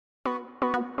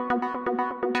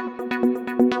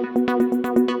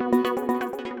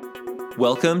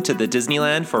Welcome to the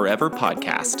Disneyland Forever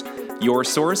podcast, your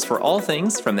source for all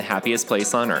things from the happiest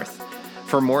place on earth.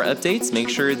 For more updates, make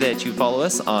sure that you follow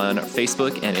us on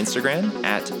Facebook and Instagram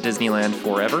at Disneyland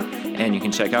Forever, and you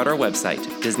can check out our website,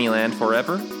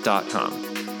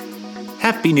 DisneylandForever.com.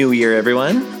 Happy New Year,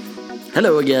 everyone.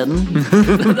 Hello again.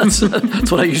 that's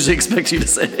what I usually expect you to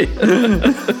say.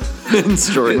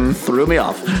 It's Jordan. Threw me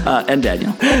off. And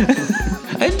Daniel.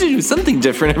 I do something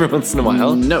different every once in a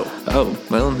while. No. Oh,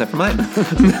 well, never mind.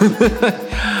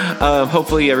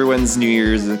 Hopefully everyone's New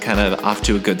Year's is kind of off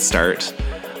to a good start.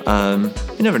 You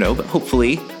never know, but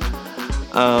hopefully.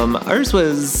 Ours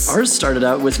started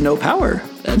out with no power.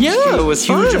 Yeah, it was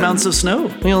huge fun. amounts of snow.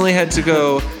 We only had to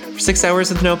go for 6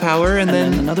 hours with no power, and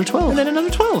then another 12. And then another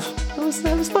 12.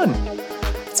 That was fun.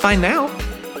 It's fine now.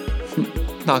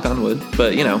 Knock on wood,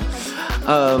 but you know.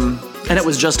 And it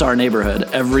was just our neighborhood.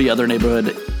 Every other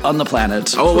neighborhood on the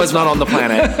planet. Oh, it was not on the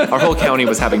planet. Our whole county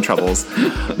was having troubles.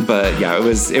 But yeah,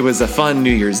 it was a fun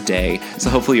New Year's Day. So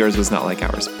hopefully yours was not like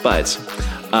ours. But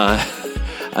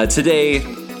today,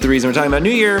 the reason we're talking about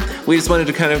New Year, we just wanted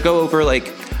to kind of go over like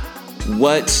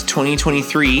what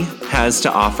 2023 has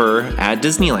to offer at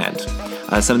Disneyland.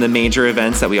 Some of the major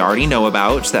events that we already know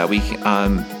about that we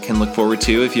can look forward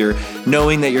to if you're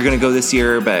knowing that you're going to go this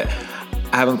year, but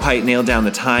haven't quite nailed down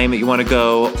the time that you want to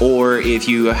go, or if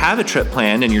you have a trip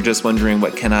planned and you're just wondering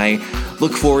what can I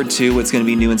look forward to, what's going to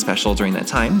be new and special during that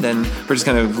time, then we're just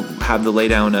going to have the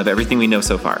laydown of everything we know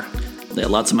so far. Yeah,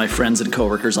 lots of my friends and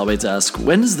coworkers always ask,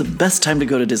 when is the best time to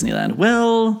go to Disneyland?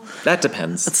 Well, that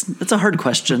depends. It's a hard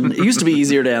question. It used to be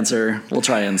easier to answer. We'll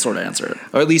try and sort of answer it.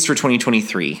 Or at least for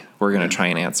 2023, we're going to try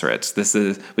and answer it.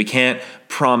 We can't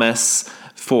promise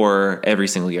for every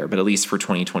single year, but at least for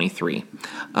 2023.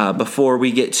 Before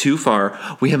we get too far,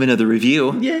 we have another review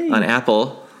on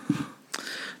Apple.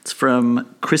 It's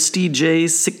from Christy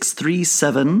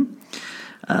J637.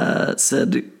 It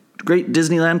said, "Great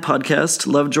Disneyland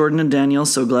podcast. Love Jordan and Daniel.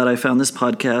 So glad I found this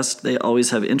podcast. They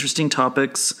always have interesting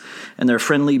topics, and their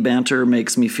friendly banter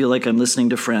makes me feel like I'm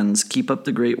listening to friends. Keep up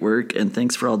the great work, and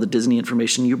thanks for all the Disney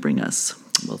information you bring us."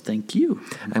 Well, thank you.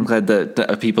 I'm glad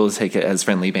that people take it as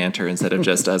friendly banter instead of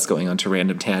just us going on to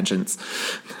random tangents.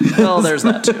 Well, there's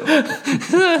that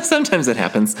too. Sometimes it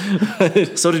happens.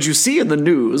 So did you see in the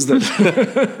news that...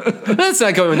 That's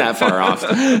not going that far off.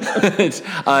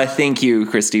 Thank you,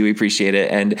 Christy. We appreciate it.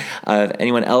 And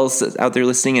anyone else out there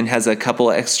listening and has a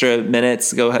couple extra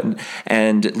minutes, go ahead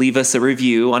and leave us a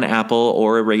review on Apple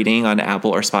or a rating on Apple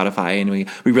or Spotify. And we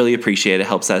really appreciate it. It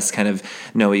helps us kind of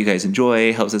know what you guys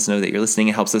enjoy, helps us know that you're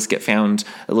listening. It helps us get found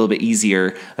a little bit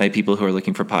easier by people who are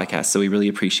looking for podcasts. So we really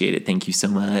appreciate it. Thank you so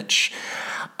much.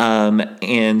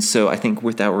 And so I think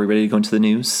with that, we're ready to go into the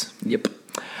news. Yep.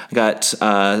 I got,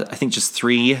 I think, just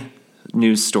 3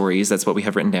 news stories. That's what we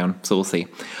have written down. So we'll see.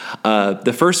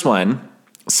 The first one,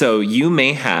 so you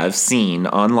may have seen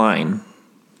online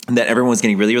that everyone was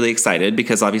getting really, really excited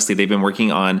because obviously they've been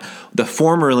working on the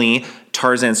formerly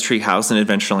Tarzan's Treehouse in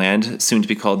Adventureland, soon to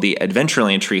be called the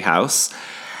Adventureland Treehouse.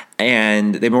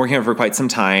 And they've been working on it for quite some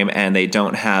time, and they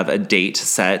don't have a date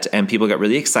set. And people got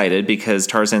really excited because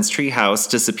Tarzan's Treehouse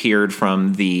disappeared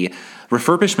from the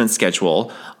refurbishment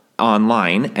schedule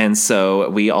online. And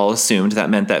so we all assumed that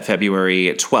meant that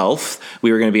February 12th,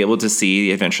 we were going to be able to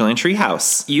see the Adventureland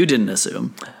Treehouse. You didn't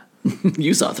assume.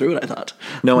 You saw through it, I thought.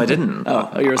 No, I didn't.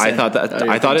 You were saying. I thought that.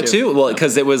 I thought it too. Well,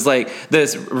 because it was like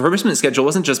this refurbishment schedule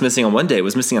wasn't just missing on one day; it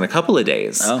was missing on a couple of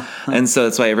days. And so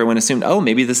that's why everyone assumed, oh,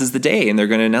 maybe this is the day, and they're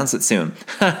going to announce it soon.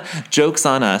 Joke's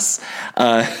on us.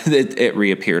 It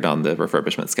reappeared on the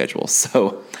refurbishment schedule,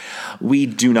 so we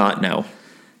do not know.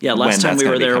 Yeah, last time we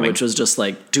were there, which was just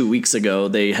like 2 weeks ago,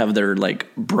 they have their like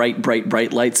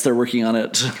bright lights. They're working on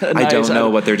it. I don't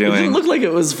know what they're doing. It didn't look like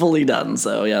it was fully done.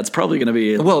 So yeah, it's probably going to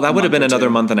be. Well, that would have been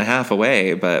another month and a half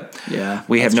away, but yeah,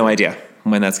 we have no idea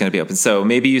when that's going to be open. So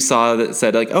maybe you saw that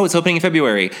said like, oh, it's opening in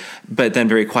February, but then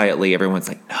very quietly everyone's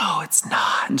like, no, it's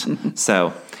not.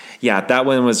 So yeah, that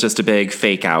one was just a big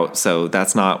fake out. So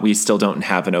that's not. We still don't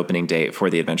have an opening date for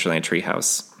the Adventureland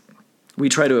Treehouse. We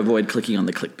try to avoid clicking on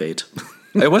the clickbait.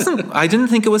 It wasn't. I didn't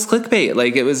think it was clickbait.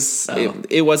 Like it was.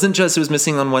 It wasn't just. It was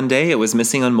missing on one day. It was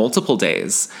missing on multiple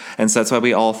days, and so that's why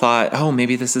we all thought, oh,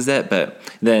 maybe this is it. But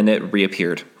then it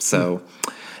reappeared. So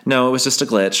no, it was just a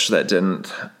glitch that didn't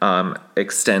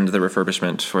extend the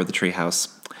refurbishment for the treehouse.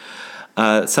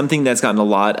 Something that's gotten a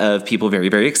lot of people very,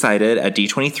 very excited at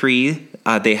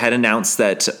D23. They had announced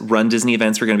that Run Disney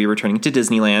events were going to be returning to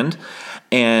Disneyland,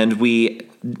 and we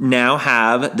now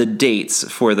have the dates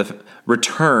for the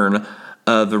return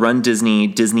of the Run Disney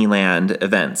Disneyland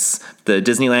events. The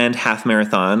Disneyland Half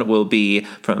Marathon will be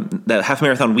from the Half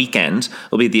Marathon weekend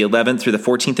will be the 11th through the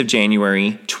 14th of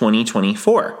January,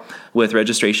 2024, with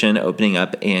registration opening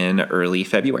up in early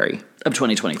February Of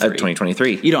 2023. of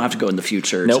 2023. You don't have to go in the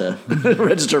future Nope. to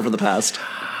register for the past.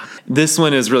 This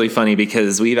one is really funny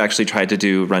because we've actually tried to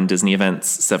do Run Disney events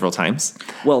several times.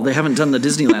 Well, they haven't done the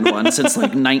Disneyland one since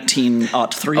like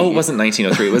 1903. Oh, it wasn't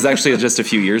 1903. It was actually just a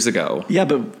few years ago. Yeah,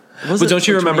 but But don't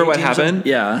you remember what happened?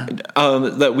 Yeah.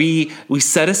 That we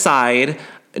set aside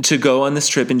to go on this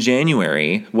trip in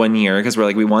January one year because we're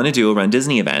like, we want to do a Run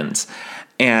Disney event.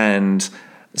 And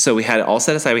so we had it all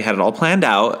set aside. We had it all planned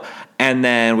out. And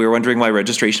then we were wondering why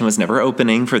registration was never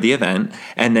opening for the event.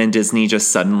 And then Disney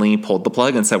just suddenly pulled the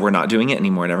plug and said, we're not doing it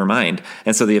anymore. Never mind.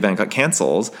 And so the event got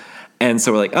canceled. And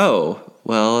so we're like, oh,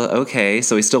 well, okay.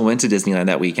 So we still went to Disneyland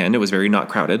that weekend. It was very not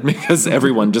crowded because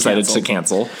everyone decided to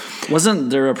cancel. Wasn't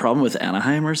there a problem with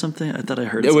Anaheim or something? I thought I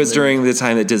heard it was during the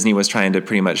time that Disney was trying to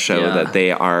pretty much show Yeah. that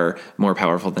they are more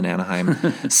powerful than Anaheim.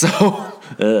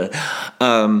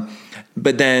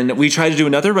 But then we tried to do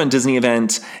another Run Disney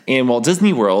event in Walt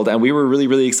Disney World, and we were really,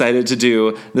 really excited to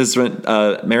do this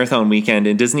marathon weekend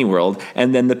in Disney World,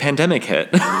 and then the pandemic hit.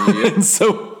 And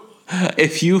so we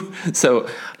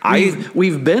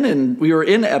were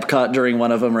in Epcot during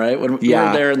one of them, right? When we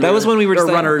were there, and that was when we were there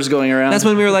were runners going around. That's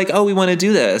when we were like, oh, we want to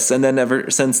do this. And then ever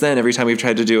since then, every time we've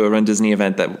tried to do a Run Disney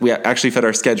event that we actually fit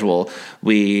our schedule,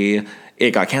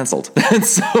 it got canceled. And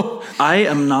so I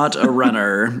am not a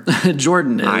runner.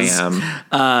 Jordan is. I am.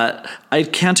 I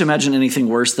can't imagine anything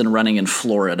worse than running in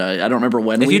Florida. I don't remember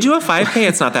when. If you do a 5K,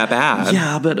 it's not that bad.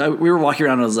 Yeah, but we were walking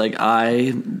around and I was like,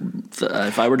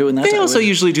 if I were doing that, They also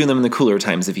usually do them in the cooler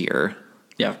times of year.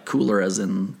 Yeah, cooler as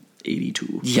in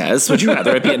 82. Yes. Would you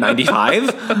rather it be at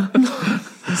 95?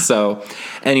 So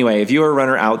anyway, if you're a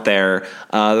runner out there,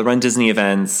 the Run Disney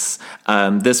events,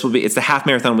 it's the half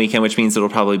marathon weekend, which means it'll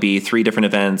probably be 3 different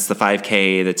events: the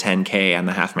 5K, the 10K, and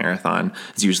the half marathon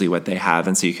is usually what they have.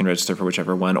 And so you can register for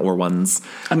whichever one or ones.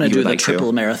 I'm going to do the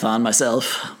triple marathon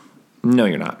myself. No,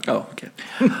 you're not. Oh, okay.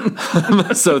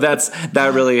 So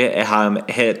that really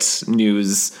hit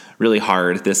news really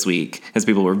hard this week as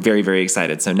people were very, very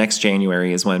excited. So next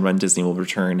January is when Run Disney will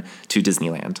return to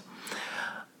Disneyland.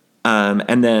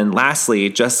 And then lastly,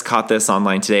 just caught this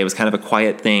online today. It was kind of a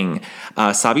quiet thing.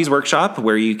 Sabi's Workshop,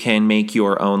 where you can make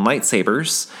your own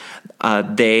lightsabers.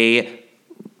 They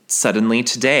suddenly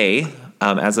today,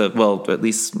 at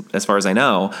least as far as I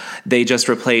know, they just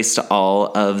replaced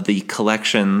all of the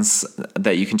collections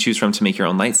that you can choose from to make your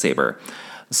own lightsaber.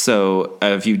 So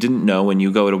if you didn't know, when you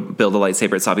go to build a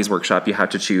lightsaber at Sabi's Workshop, you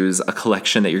have to choose a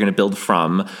collection that you're going to build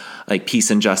from, like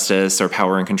Peace and Justice or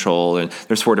Power and Control. And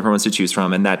there's 4 different ones to choose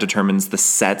from, and that determines the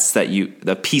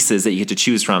pieces that you get to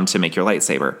choose from to make your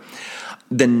lightsaber.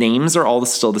 The names are all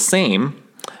still the same,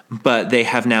 but they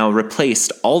have now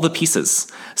replaced all the pieces.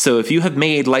 So if you have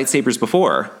made lightsabers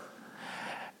before,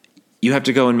 you have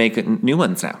to go and make new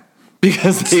ones now.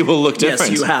 Because they will look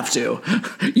different. Yes, you have to.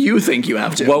 You think you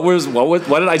have to.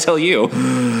 What did I tell you?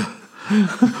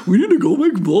 We need to go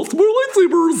make both more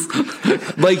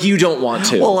lightsabers. Like you don't want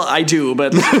to. Well, I do,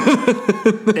 but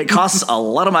it costs a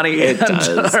lot of money. It does.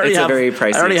 It's a very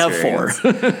pricey I already experience.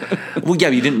 have 4. Well, yeah,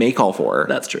 you didn't make all 4.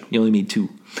 That's true. You only made 2.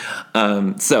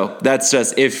 So that's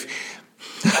just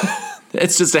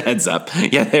it's just a heads up.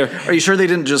 Yeah, Are you sure they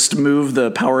didn't just move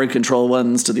the Power and Control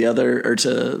ones to the other, or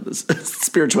to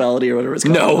spirituality or whatever it's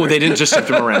called? No, they didn't just shift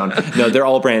them around. No, they're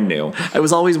all brand new. I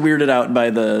was always weirded out by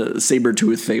the saber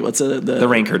tooth thing. What's it? The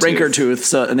Rancor tooth.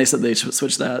 So, and they said they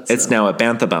switched that. So. It's now a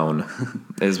bantha bone,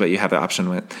 is what you have the option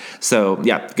with. So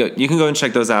yeah, you can go and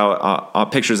check those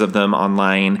out. Pictures of them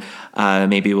online.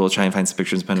 Maybe we'll try and find some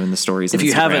pictures and put them in the stories. If on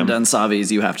you Instagram. haven't done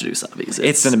Savi's, you have to do Savi's.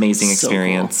 It's an amazing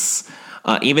experience. So cool.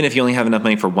 Even if you only have enough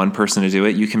money for one person to do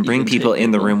it, you can bring people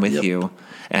in the room with you,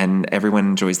 and everyone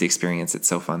enjoys the experience. It's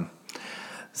so fun.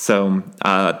 So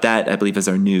that, I believe, is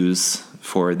our news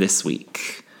for this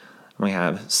week.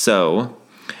 So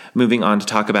moving on to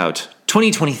talk about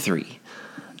 2023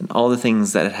 and all the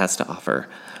things that it has to offer.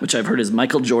 Which I've heard is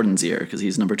Michael Jordan's year, because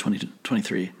he's number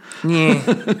 23.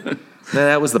 Yeah,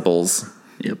 that was the Bulls.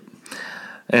 Yep.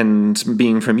 And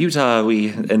being from Utah,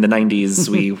 in the 90s,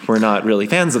 we were not really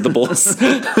fans of the Bulls.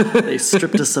 They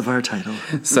stripped us of our title.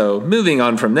 So moving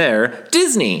on from there,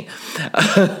 Disney.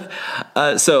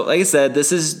 So like I said,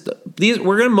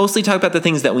 we're going to mostly talk about the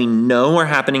things that we know are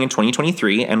happening in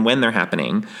 2023 and when they're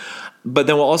happening. But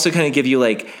then we'll also kind of give you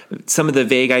like some of the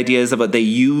vague ideas of what they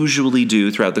usually do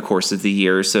throughout the course of the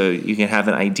year, so you can have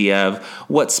an idea of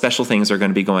what special things are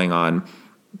going to be going on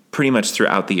pretty much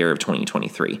throughout the year of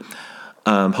 2023.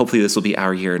 Hopefully this will be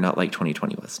our year, not like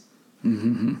 2020 was.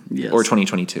 Yes. Or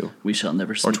 2022. We shall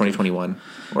never see. Or 2021.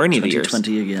 Or any of the years.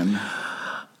 2020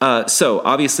 again. So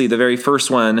obviously the very first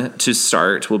one to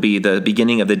start will be the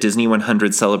beginning of the Disney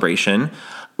 100 celebration,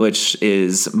 which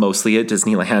is mostly at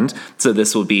Disneyland. So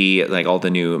this will be like all the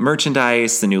new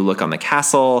merchandise, the new look on the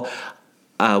castle,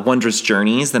 Wondrous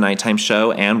Journeys, the nighttime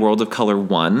show, and World of Color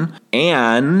 1,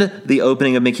 and the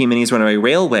opening of Mickey and Minnie's Runaway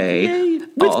Railway. Yay.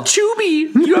 With Chubby.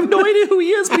 You have no idea who he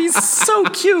is, but he's so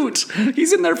cute.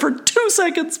 He's in there for 2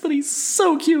 seconds, but he's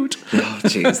so cute. Oh,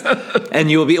 jeez.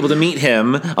 And you will be able to meet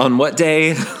him on what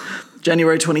day?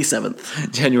 January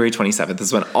 27th. January 27th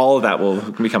is when all of that will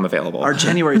become available. Our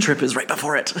January trip is right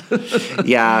before it.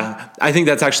 Yeah, I think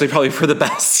that's actually probably for the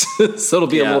best. So it'll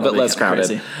be a little bit less crowded.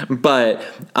 Crazy. But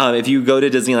if you go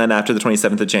to Disneyland after the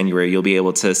 27th of January, you'll be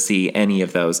able to see any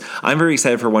of those. I'm very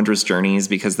excited for Wondrous Journeys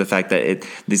because the fact that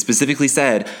they specifically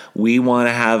said we want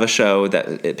to have a show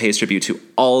that it pays tribute to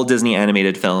all Disney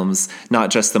animated films,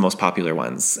 not just the most popular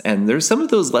ones. And there's some of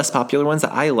those less popular ones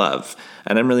that I love.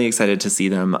 And I'm really excited to see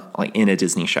them like in a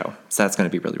Disney show. So that's going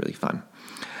to be really, really fun.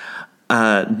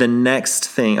 The next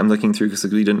thing I'm looking through, because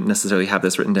we didn't necessarily have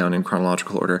this written down in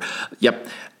chronological order. Yep.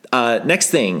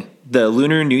 Next thing, the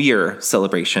Lunar New Year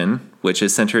celebration, which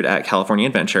is centered at California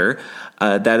Adventure.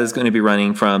 That is going to be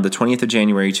running from the 20th of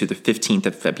January to the 15th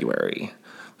of February.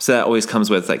 So that always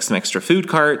comes with like some extra food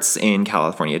carts in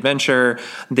California Adventure.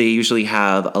 They usually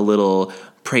have a little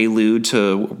prelude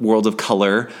to World of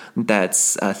Color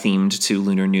that's themed to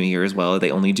Lunar New Year as well. They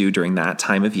only do during that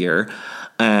time of year.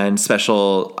 And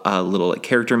special little like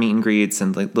character meet and greets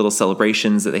and like little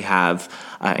celebrations that they have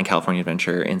in California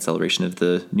Adventure in celebration of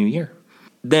the new year.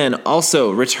 Then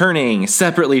also returning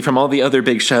separately from all the other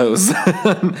big shows,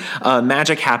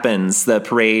 Magic Happens, the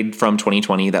parade from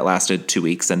 2020 that lasted 2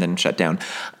 weeks and then shut down.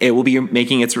 It will be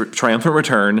making its triumphant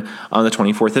return on the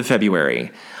 24th of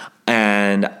February.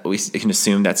 And we can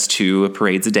assume that's 2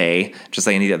 parades a day, just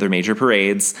like any other major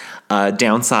parades.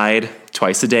 Downside,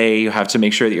 twice a day, you have to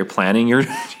make sure that you're planning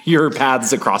your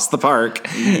paths across the park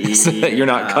so that you're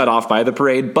not cut off by the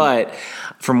parade. But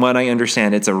from what I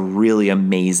understand, it's a really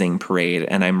amazing parade,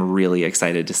 and I'm really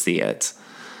excited to see it.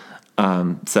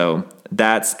 So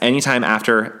that's anytime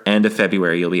after end of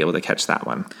February, you'll be able to catch that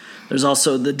one. There's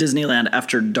also the Disneyland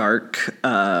After Dark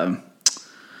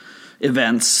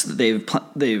events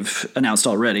they've announced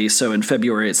already. So in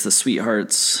February, it's the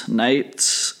Sweethearts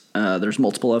Night. There's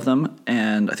multiple of them,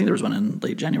 and I think there was one in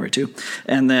late January too.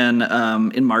 And then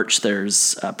in March,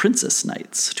 there's Princess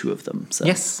Nights, 2 of them. So.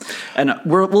 Yes, and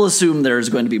we'll assume there's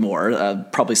going to be more.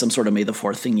 Probably some sort of May the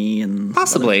 4th thingy, and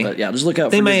possibly. But yeah, just look out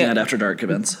for Disneyland After Dark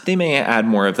events. They may add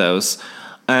more of those,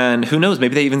 and who knows?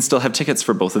 Maybe they even still have tickets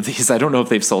for both of these. I don't know if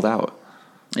they've sold out.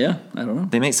 Yeah, I don't know.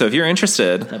 They may. So if you're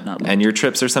interested and your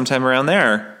trips are sometime around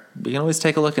there, we can always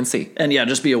take a look and see. And yeah,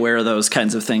 just be aware of those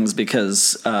kinds of things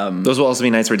because... those will also be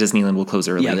nights where Disneyland will close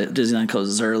early. Yeah, Disneyland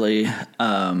closes early.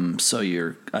 So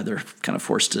you're either kind of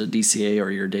forced to DCA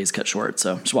or your day's cut short.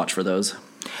 So just watch for those.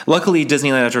 Luckily,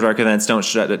 Disneyland After Dark events don't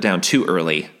shut it down too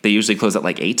early. They usually close at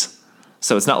like 8.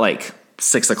 So it's not like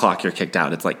 6 o'clock you're kicked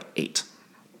out. It's like 8.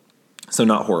 So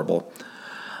not horrible.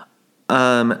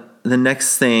 The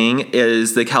next thing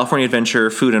is the California Adventure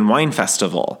Food and Wine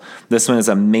Festival. This one is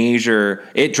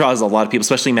it draws a lot of people,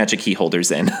 especially Magic Key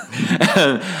holders in.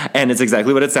 And it's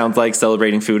exactly what it sounds like,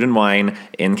 celebrating food and wine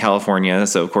in California.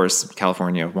 So, of course,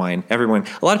 California, wine, everyone.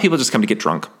 A lot of people just come to get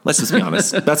drunk. Let's just be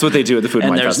honest. That's what they do at the Food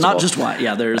and Wine Festival. And there's not just wine.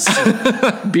 Yeah, there's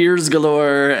beers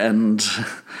galore and...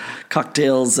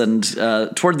 cocktails, and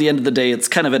toward the end of the day, it's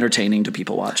kind of entertaining to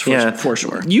people watch, for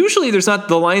sure. Usually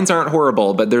the lines aren't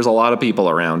horrible, but there's a lot of people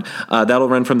around. That'll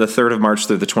run from the 3rd of March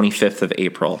through the 25th of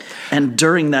April. And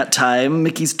during that time,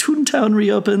 Mickey's Toontown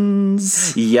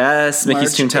reopens. Yes,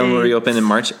 Mickey's Toontown will reopen in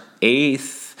March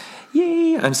 8th.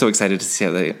 Yay! I'm so excited to see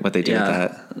what they do with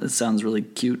that. It sounds really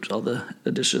cute, all the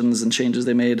additions and changes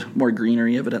they made. More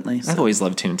greenery, evidently. So. I've always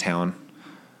loved Toontown.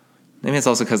 Maybe it's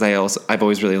also because I've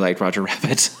always really liked Roger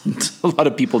Rabbit. A lot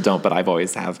of people don't, but I've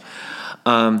always have.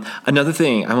 Another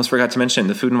thing I almost forgot to mention,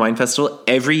 the Food and Wine Festival.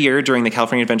 Every year during the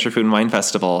California Adventure Food and Wine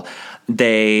Festival,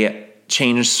 they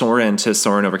change Soarin' to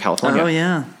Soarin' Over California. Oh,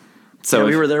 yeah. So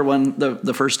we were there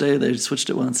the first day. They switched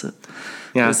it once. It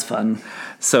was fun.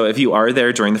 So if you are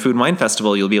there during the Food and Wine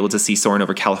Festival, you'll be able to see Soarin'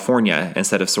 Over California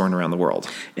instead of Soarin' Around the World.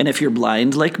 And if you're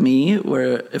blind like me,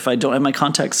 where if I don't have my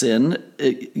contacts in,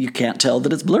 you can't tell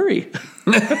that it's blurry.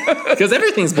 Because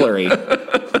everything's blurry. So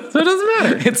it doesn't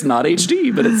matter. It's not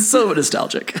HD, but it's so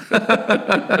nostalgic.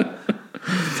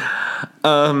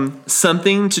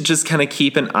 Something to just kind of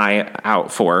keep an eye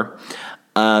out for.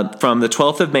 From the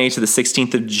 12th of May to the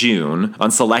 16th of June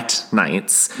on select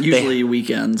nights. Usually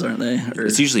weekends, aren't they?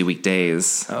 It's usually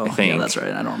weekdays, I think. Yeah, that's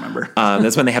right. I don't remember.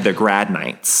 That's when they have their grad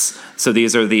nights. So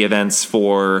these are the events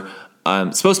for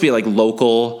supposed to be like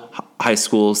local high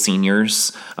school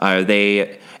seniors.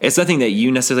 It's nothing that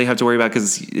you necessarily have to worry about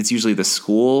because it's usually the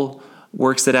school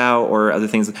works it out or other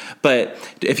things. But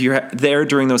if you're there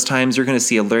during those times, you're going to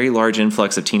see a very large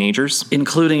influx of teenagers.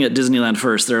 Including at Disneyland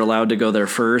first. They're allowed to go there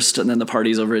first, and then the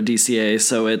party's over at DCA.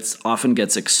 So it often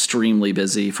gets extremely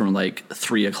busy from like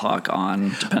 3 o'clock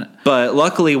on. But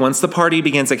luckily, once the party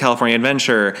begins at California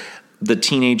Adventure, the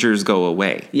teenagers go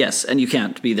away. Yes, and you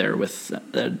can't be there with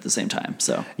at the same time.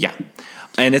 So yeah.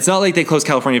 And it's not like they close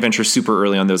California Adventure super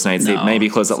early on those nights. No. They maybe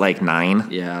close at like 9.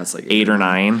 Yeah, it's like 8 or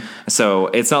 9. So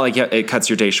it's not like it cuts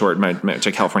your day short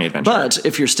to California Adventure. But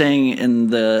if you're staying in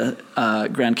the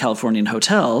Grand Californian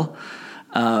Hotel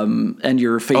and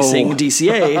you're facing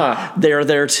DCA, they're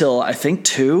there till, I think,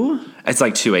 2. It's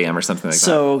like 2 a.m. or something like that.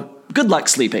 So good luck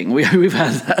sleeping. We've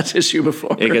had that issue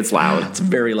before. It gets loud. It's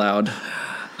very loud.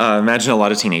 Imagine a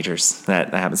lot of teenagers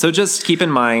that happens. So just keep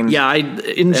in mind. Yeah,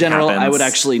 in general, I would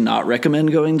actually not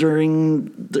recommend going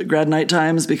during the grad night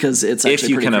times because it's actually if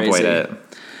you can avoid it.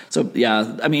 So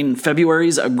yeah, I mean,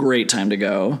 February's a great time to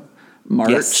go.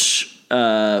 March,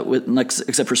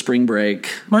 except for spring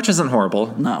break. March isn't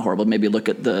horrible. Not horrible. Maybe look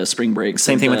at the spring breaks.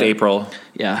 Same thing with April.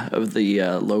 Yeah, of the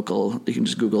local. You can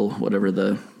just Google whatever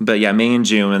the. But yeah, May and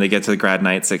June when they get to the grad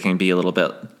nights, it can be a little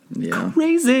bit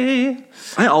crazy.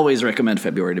 I always recommend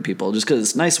February to people just because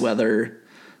it's nice weather,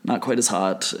 not quite as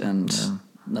hot, and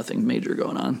nothing major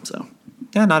going on. So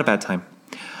yeah, not a bad time.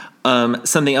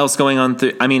 Something else going on.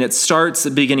 It starts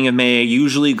at the beginning of May,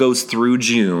 usually goes through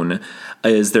June.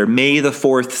 Is their May the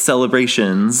 4th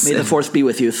celebrations. May the 4th be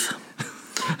with youth.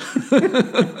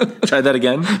 Try that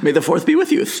again. May the 4th be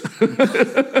with youth.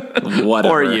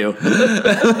 Whatever. Or you.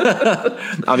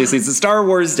 Obviously, it's a Star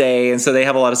Wars day, and so they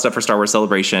have a lot of stuff for Star Wars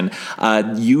Celebration.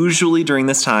 Usually during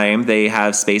this time, they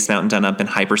have Space Mountain done up in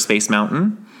Hyperspace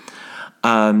Mountain.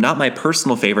 Not my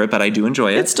personal favorite, but I do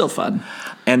enjoy it. It's still fun.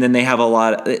 And then they have a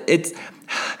lot.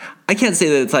 I can't say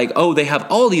that it's like, they have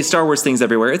all these Star Wars things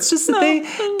everywhere. It's just that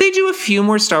they do a few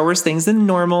more Star Wars things than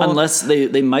normal. Unless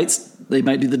they might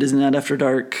do the Disneyland After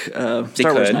Dark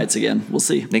Star Wars nights again. We'll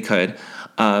see. They could.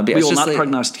 We will not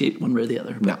prognosticate one way or the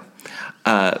other. No.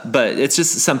 But it's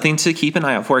just something to keep an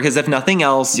eye out for because if nothing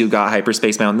else, you've got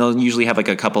Hyperspace Mountain. They'll usually have like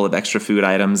a couple of extra food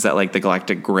items at like the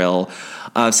Galactic Grill.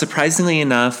 Surprisingly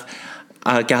enough,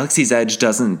 Galaxy's Edge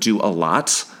doesn't do a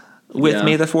lot with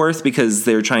May the 4th because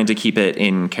they're trying to keep it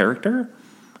in character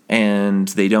and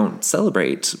they don't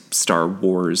celebrate Star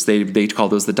Wars. They call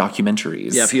those the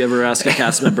documentaries. Yeah, if you ever ask a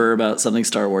cast member about something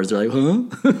Star Wars, they're like, huh?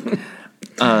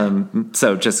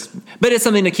 But it's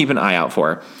something to keep an eye out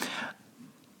for.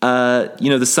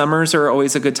 The summers are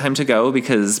always a good time to go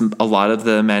because a lot of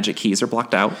the Magic Keys are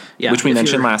blocked out, which we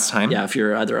mentioned last time. Yeah, if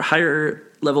you're either a higher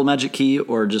level Magic Key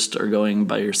or just are going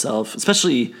by yourself,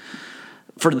 especially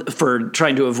for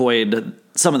trying to avoid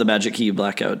some of the Magic Key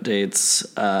blackout dates,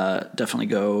 definitely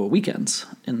go weekends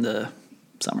in the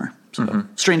summer. So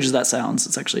strange as that sounds,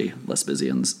 it's actually less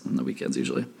busy on the weekends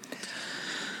usually.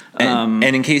 And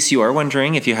in case you are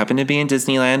wondering, if you happen to be in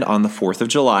Disneyland on the 4th of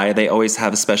July, they always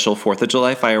have a special 4th of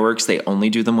July fireworks. They only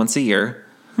do them once a year.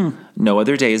 No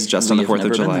other days, just on the 4th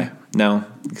of July. No,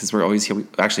 because we're always here.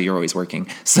 Actually, you're always working.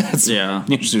 So that's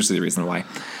usually the reason why.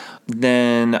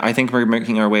 Then I think we're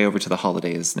making our way over to the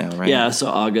holidays now, right? Yeah, so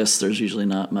August, there's usually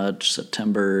not much.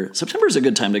 September is a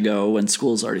good time to go when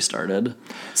school's already started.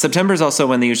 September is also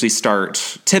when they usually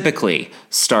typically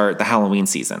start the Halloween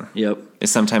season. Yep.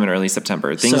 It's sometime in early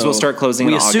September. Things will start closing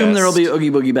in August. We assume there will be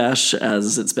Oogie Boogie Bash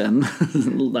as it's been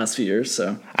the last few years.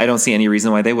 So I don't see any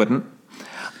reason why they wouldn't.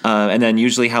 And then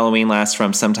usually Halloween lasts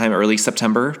from sometime early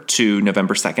September to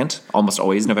November 2nd. Almost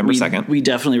always November 2nd. We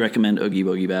definitely recommend Oogie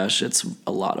Boogie Bash. It's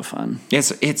a lot of fun.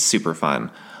 Yes, it's super fun.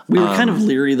 We were kind of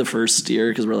leery the first year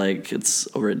because we're like, it's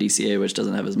over at DCA, which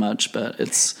doesn't have as much, but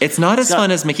it's not as fun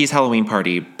as Mickey's Halloween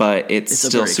Party, but it's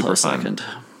still super fun. Second.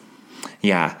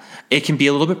 Yeah, it can be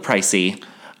a little bit pricey,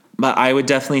 but I would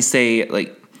definitely say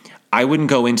I wouldn't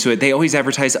go into it. They always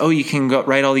advertise, you can go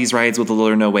ride all these rides with little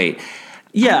or no wait.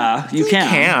 Yeah, you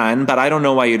can, but I don't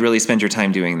know why you'd really spend your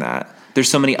time doing that. There's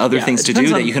so many other things to do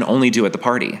that you can only do at the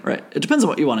party. Right. It depends on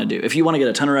what you want to do. If you want to get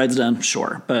a ton of rides done,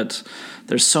 sure. But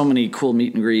there's so many cool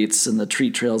meet and greets, and the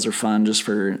treat trails are fun just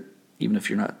for even if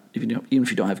you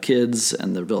don't have kids,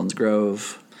 and the Villains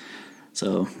Grove.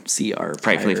 So see our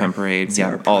Frightfully Fun Parade,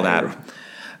 all that.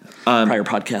 Prior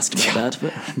podcast about that.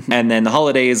 But. And then the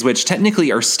holidays, which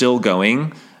technically are still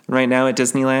going right now at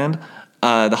Disneyland.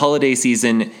 the holiday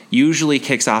season usually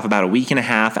kicks off about a week and a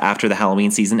half after the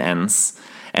Halloween season ends,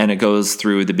 and it goes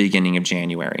through the beginning of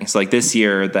January. So like this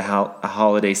year, the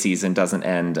holiday season doesn't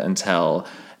end until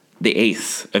the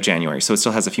 8th of January, so it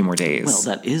still has a few more days. Well,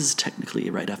 that is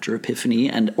technically right after Epiphany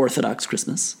and Orthodox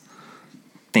Christmas.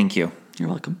 Thank you. You're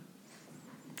welcome.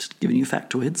 Just giving you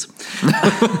factoids.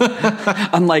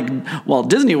 Unlike Walt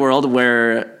Disney World,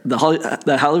 where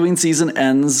the Halloween season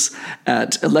ends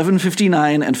at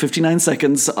 11:59 and 59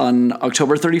 seconds on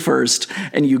October 31st,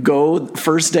 and you go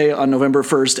first day on November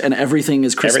 1st, and everything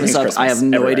is Christmas up. I have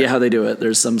no idea how they do it.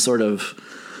 There's some sort of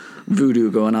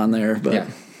voodoo going on there, but yeah,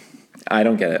 I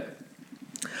don't get it.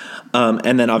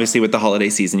 And then obviously with the holiday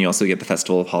season, you also get the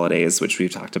Festival of Holidays, which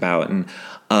we've talked about, and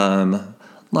a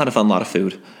lot of fun, a lot of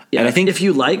food. Yeah, and I think if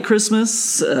you like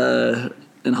Christmas and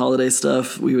holiday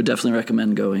stuff, we would definitely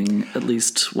recommend going at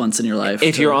least once in your life.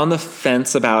 If you're on the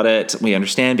fence about it, we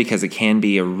understand, because it can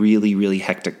be a really, really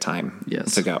hectic time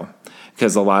to go,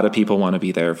 because a lot of people want to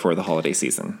be there for the holiday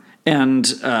season. And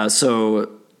so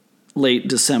late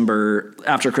December,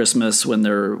 after Christmas, when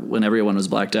everyone was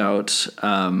blacked out,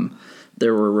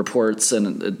 there were reports,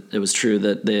 and it was true,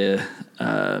 that the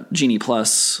Genie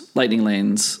Plus Lightning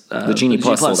Lanes, the Genie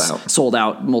Plus sold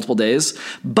out multiple days.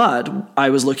 But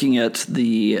I was looking at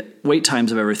the wait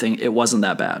times of everything; it wasn't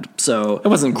that bad. So it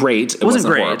wasn't great. It wasn't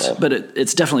great, horrible. But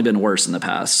it's definitely been worse in the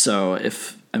past. So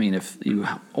if you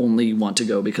only want to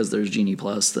go because there's Genie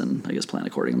Plus, then I guess plan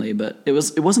accordingly. But it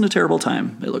wasn't a terrible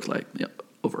time. It looked like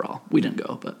overall. We didn't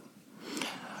go, but.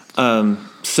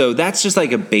 So that's just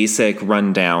like a basic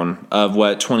rundown of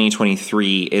what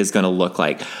 2023 is going to look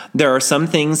like. There are some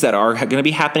things that are going to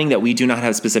be happening that we do not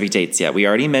have specific dates yet. We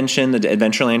already mentioned the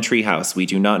Adventureland Treehouse. We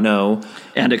do not know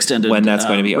and extended when that's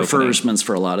going to be refurbishments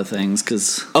for a lot of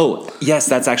things. Oh, yes,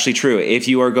 that's actually true. If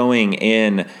you are going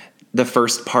in the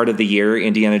first part of the year,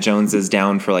 Indiana Jones is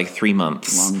down for like 3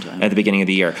 months. Long time. At the beginning of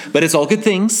the year. But it's all good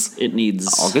things. It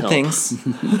needs all good help. Things.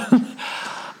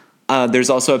 There's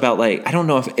also about I don't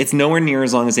know if it's nowhere near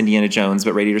as long as Indiana Jones,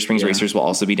 but Radiator Springs Racers will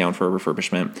also be down for a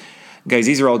refurbishment. Guys,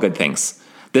 these are all good things.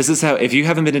 This is how, if you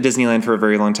haven't been to Disneyland for a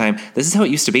very long time, this is how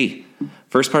it used to be.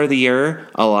 First part of the year,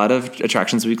 a lot of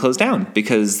attractions would be closed down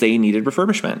because they needed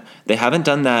refurbishment. They haven't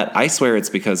done that. I swear it's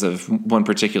because of one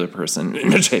particular person.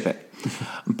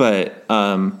 But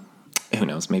who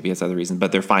knows? Maybe it's other reasons.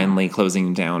 But they're finally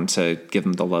closing down to give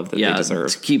them the love that they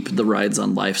deserve. To keep the rides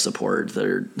on life support.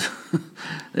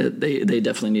 They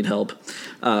definitely need help.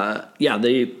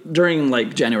 They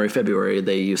during January, February,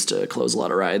 they used to close a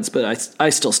lot of rides, but I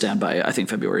still stand by. I think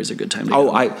February is a good time to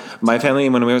go. My family,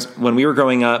 when we were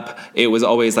growing up, it was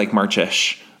always like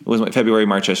March-ish. February,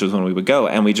 March-ish was when we would go,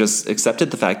 and we just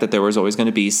accepted the fact that there was always going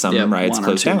to be some rides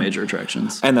closed down. Major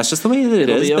attractions, and that's just the way that it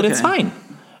is. But it's fine.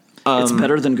 It's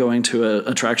better than going to an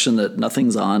attraction that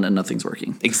nothing's on and nothing's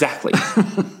working. Exactly.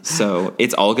 So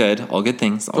it's all good. All good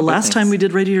things. The last time we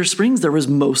did Radiator Springs, there was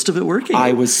most of it working.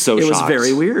 I was so shocked. It was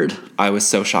very weird. I was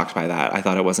so shocked by that. I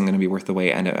thought it wasn't going to be worth the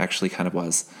wait, and it actually kind of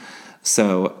was.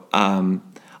 So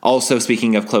also,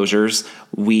 speaking of closures,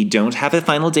 we don't have a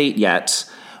final date yet,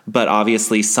 but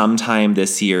obviously sometime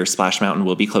this year, Splash Mountain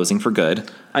will be closing for good.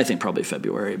 I think probably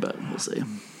February, but we'll see.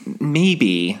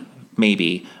 Maybe.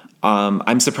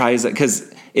 I'm surprised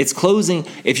because it's closing.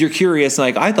 If you're curious,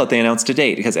 I thought they announced a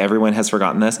date because everyone has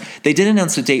forgotten this. They did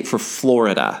announce a date for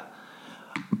Florida,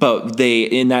 but they,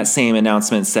 in that same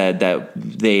announcement, said that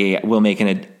they will make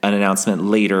an announcement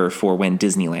later for when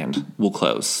Disneyland will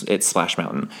close at Splash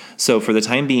Mountain. So for the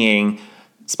time being,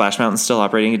 Splash Mountain's still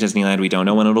operating at Disneyland. We don't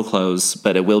know when it'll close,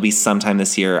 but it will be sometime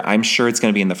this year. I'm sure it's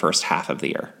going to be in the first half of the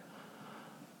year.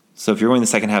 So if you're going the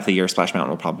second half of the year, Splash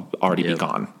Mountain will probably already be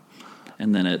gone.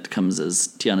 And then it comes as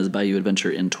Tiana's Bayou Adventure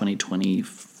in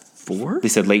 2024? They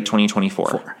said late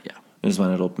 2024 is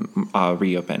when it'll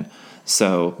reopen.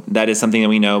 So that is something that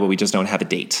we know, but we just don't have a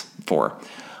date for.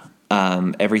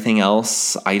 Everything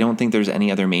else, I don't think there's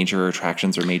any other major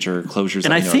attractions or major closures.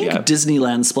 And I think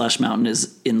Disneyland Splash Mountain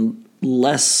is in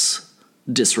less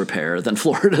disrepair than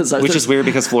Florida's. Which is weird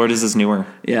because Florida's is newer.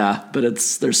 Yeah, but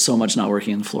there's so much not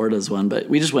working in Florida's one. But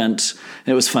we just went,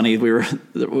 and it was funny.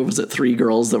 Was it 3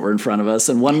 girls that were in front of us,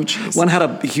 and one had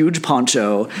a huge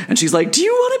poncho, and she's like, "Do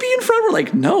you want to be in front?" We're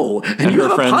like, "No," and you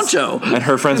have a poncho. And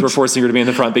her friends were forcing her to be in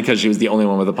the front because she was the only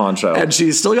one with a poncho, and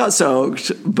she still got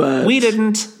soaked. But we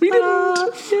didn't.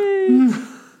 Yay.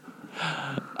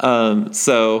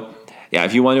 So. Yeah,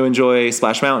 if you want to enjoy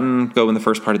Splash Mountain, go in the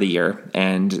first part of the year,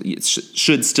 and it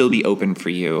should still be open for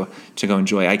you to go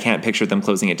enjoy. I can't picture them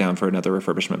closing it down for another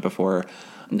refurbishment before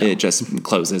it just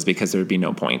closes because there would be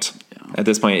no point. Yeah. At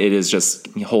this point, it is just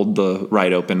hold the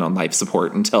ride open on life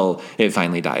support until it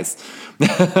finally dies.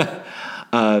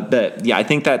 But yeah, I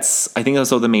think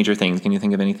those are the major things. Can you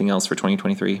think of anything else for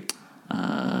 2023?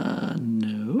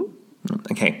 No.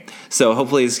 Okay. So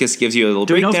hopefully this just gives you a little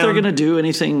Do we know breakdown. if they're going to do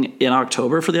anything in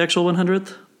October for the actual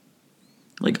 100th?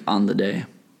 Like on the day?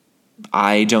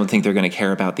 I don't think they're going to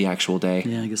care about the actual day.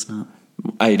 Yeah, I guess not.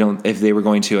 If they were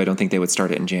going to, I don't think they would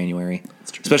start it in January.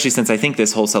 Especially since I think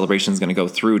this whole celebration is going to go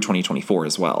through 2024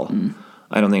 as well.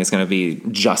 I don't think it's going to be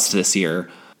just this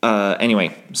year.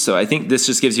 Anyway, so I think this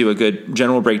just gives you a good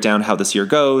general breakdown how this year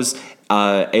goes.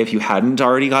 If you hadn't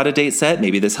already got a date set,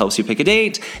 maybe this helps you pick a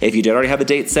date. If you did already have a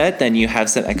date set, then you have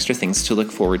some extra things to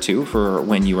look forward to for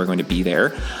when you are going to be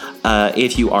there.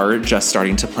 If you are just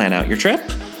starting to plan out your trip,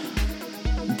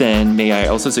 then may I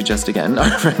also suggest again,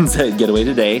 our friends at Getaway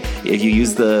Today, if you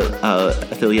use the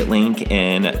affiliate link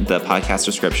in the podcast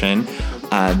description,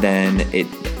 then it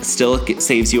still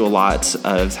saves you a lot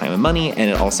of time and money, and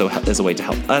it also is a way to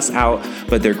help us out.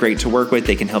 But they're great to work with.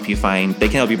 They can help you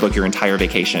book your entire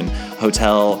vacation,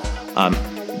 hotel,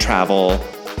 travel,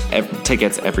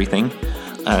 tickets, everything.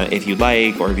 If you'd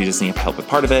like, or if you just need help with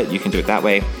part of it, you can do it that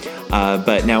way.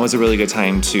 But now is a really good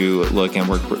time to look and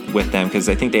work with them, because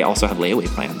I think they also have layaway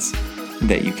plans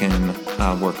that you can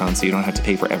work on, so you don't have to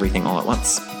pay for everything all at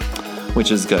once, which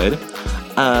is good.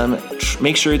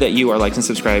 Make sure that you are liked and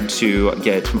subscribed to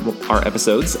get our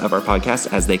episodes of our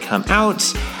podcast as they come out.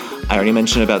 I already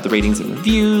mentioned about the ratings and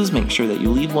reviews. Make sure that you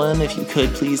leave one if you could,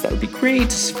 please. That would be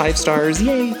great. 5 stars,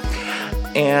 yay!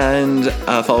 And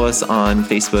follow us on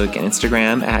Facebook and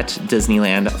Instagram at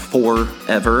Disneyland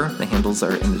Forever. The handles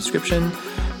are in the description.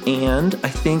 And I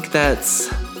think that's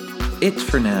it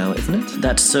for now, isn't it?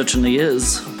 That certainly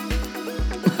is.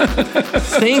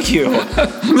 Thank you.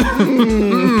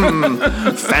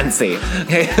 Fancy.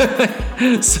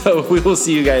 Okay. So we will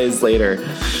see you guys later.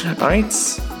 All right.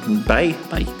 Bye.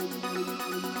 Bye.